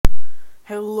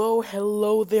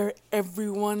Hello there,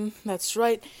 everyone. That's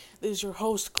right. This is your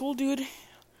host, Cool Dude,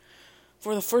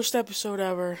 for the first episode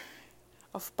ever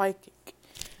of Pike Kick.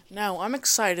 Now, I'm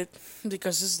excited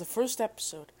because this is the first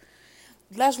episode.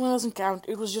 The last one doesn't count,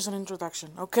 it was just an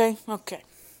introduction, okay? Okay.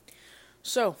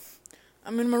 So,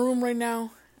 I'm in my room right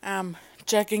now. I'm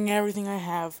checking everything I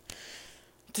have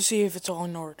to see if it's all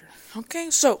in order. Okay,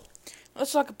 so,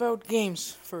 let's talk about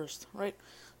games first, right?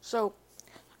 So,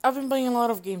 I've been playing a lot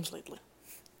of games lately.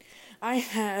 I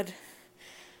had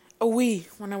a Wii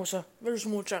when I was a very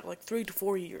small child, like 3 to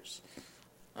 4 years.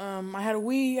 I had a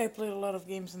Wii, I played a lot of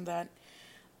games in that.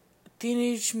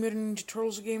 Teenage Mutant Ninja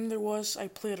Turtles game there was, I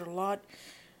played it a lot.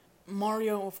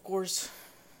 Mario, of course.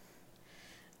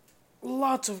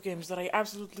 Lots of games that I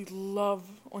absolutely love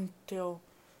until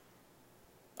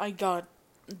I got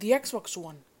the Xbox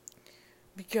One.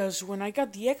 Because when I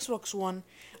got the Xbox One,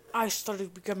 I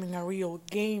started becoming a real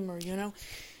gamer, you know?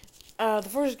 The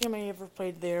first game I ever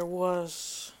played there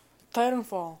was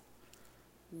Titanfall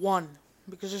 1.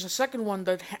 Because there's a second one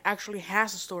that actually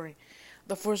has a story.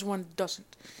 The first one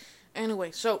doesn't.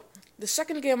 Anyway, so, the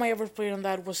second game I ever played on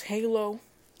that was Halo.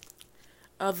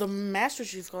 The Master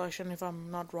Chief Collection, if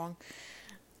I'm not wrong.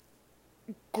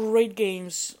 Great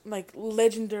games. Like,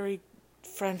 legendary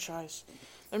franchise.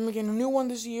 They're making a new one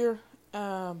this year.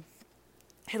 Halo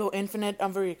Infinite.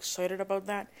 I'm very excited about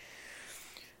that.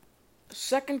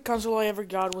 Second console I ever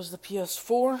got was the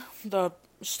PS4, the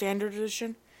standard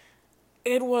edition.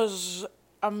 It was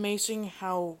amazing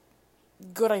how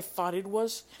good I thought it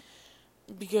was,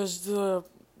 because the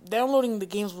downloading the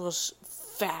games was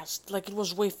fast. Like, it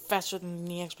was way faster than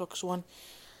the Xbox One.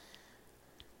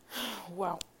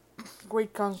 Wow.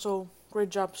 Great console. Great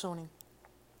job, Sony.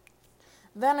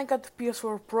 Then I got the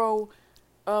PS4 Pro,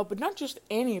 but not just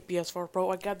any PS4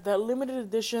 Pro. I got the limited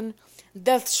edition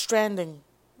Death Stranding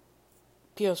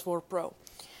PS4 Pro.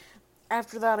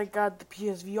 After that, I got the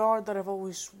PSVR that I've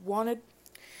always wanted.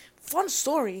 Fun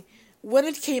story, when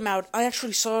it came out, I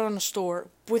actually saw it on a store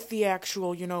with the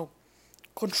actual,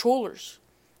 controllers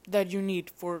that you need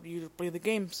for you to play the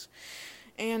games.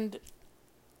 And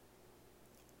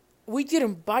we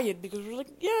didn't buy it because we were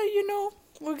like, yeah,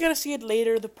 we're gonna see it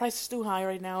later. The price is too high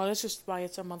right now. Let's just buy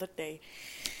it some other day.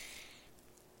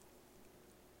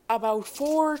 About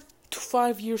 4 to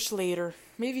 5 years later,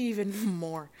 maybe even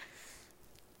more,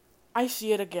 I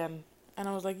see it again. And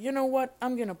I was like, you know what?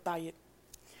 I'm gonna buy it.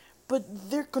 But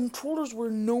their controllers were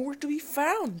nowhere to be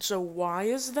found. So why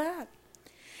is that?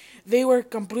 They were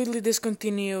completely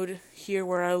discontinued here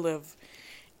where I live.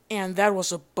 And that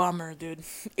was a bummer, dude.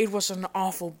 It was an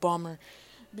awful bummer.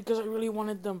 Because I really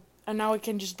wanted them. And now I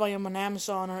can just buy them on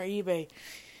Amazon or eBay.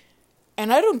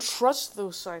 And I don't trust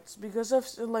those sites. Because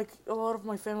a lot of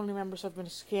my family members have been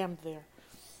scammed there.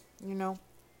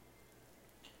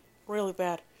 Really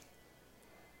bad.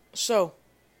 So,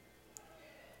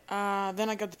 then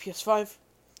I got the PS5.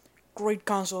 Great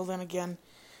console then again.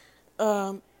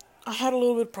 I had a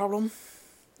little bit problem.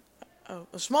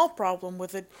 A small problem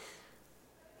with it.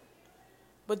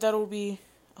 But that will be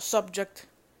a subject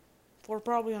for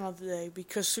probably another day.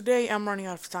 Because today I'm running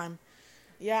out of time.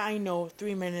 Yeah, I know,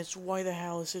 3 minutes. Why the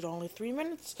hell is it only 3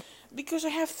 minutes? Because I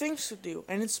have things to do.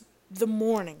 And it's the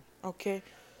morning, okay?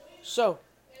 So,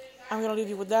 I'm gonna leave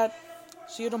you with that.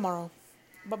 See you tomorrow.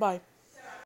 Bye-bye.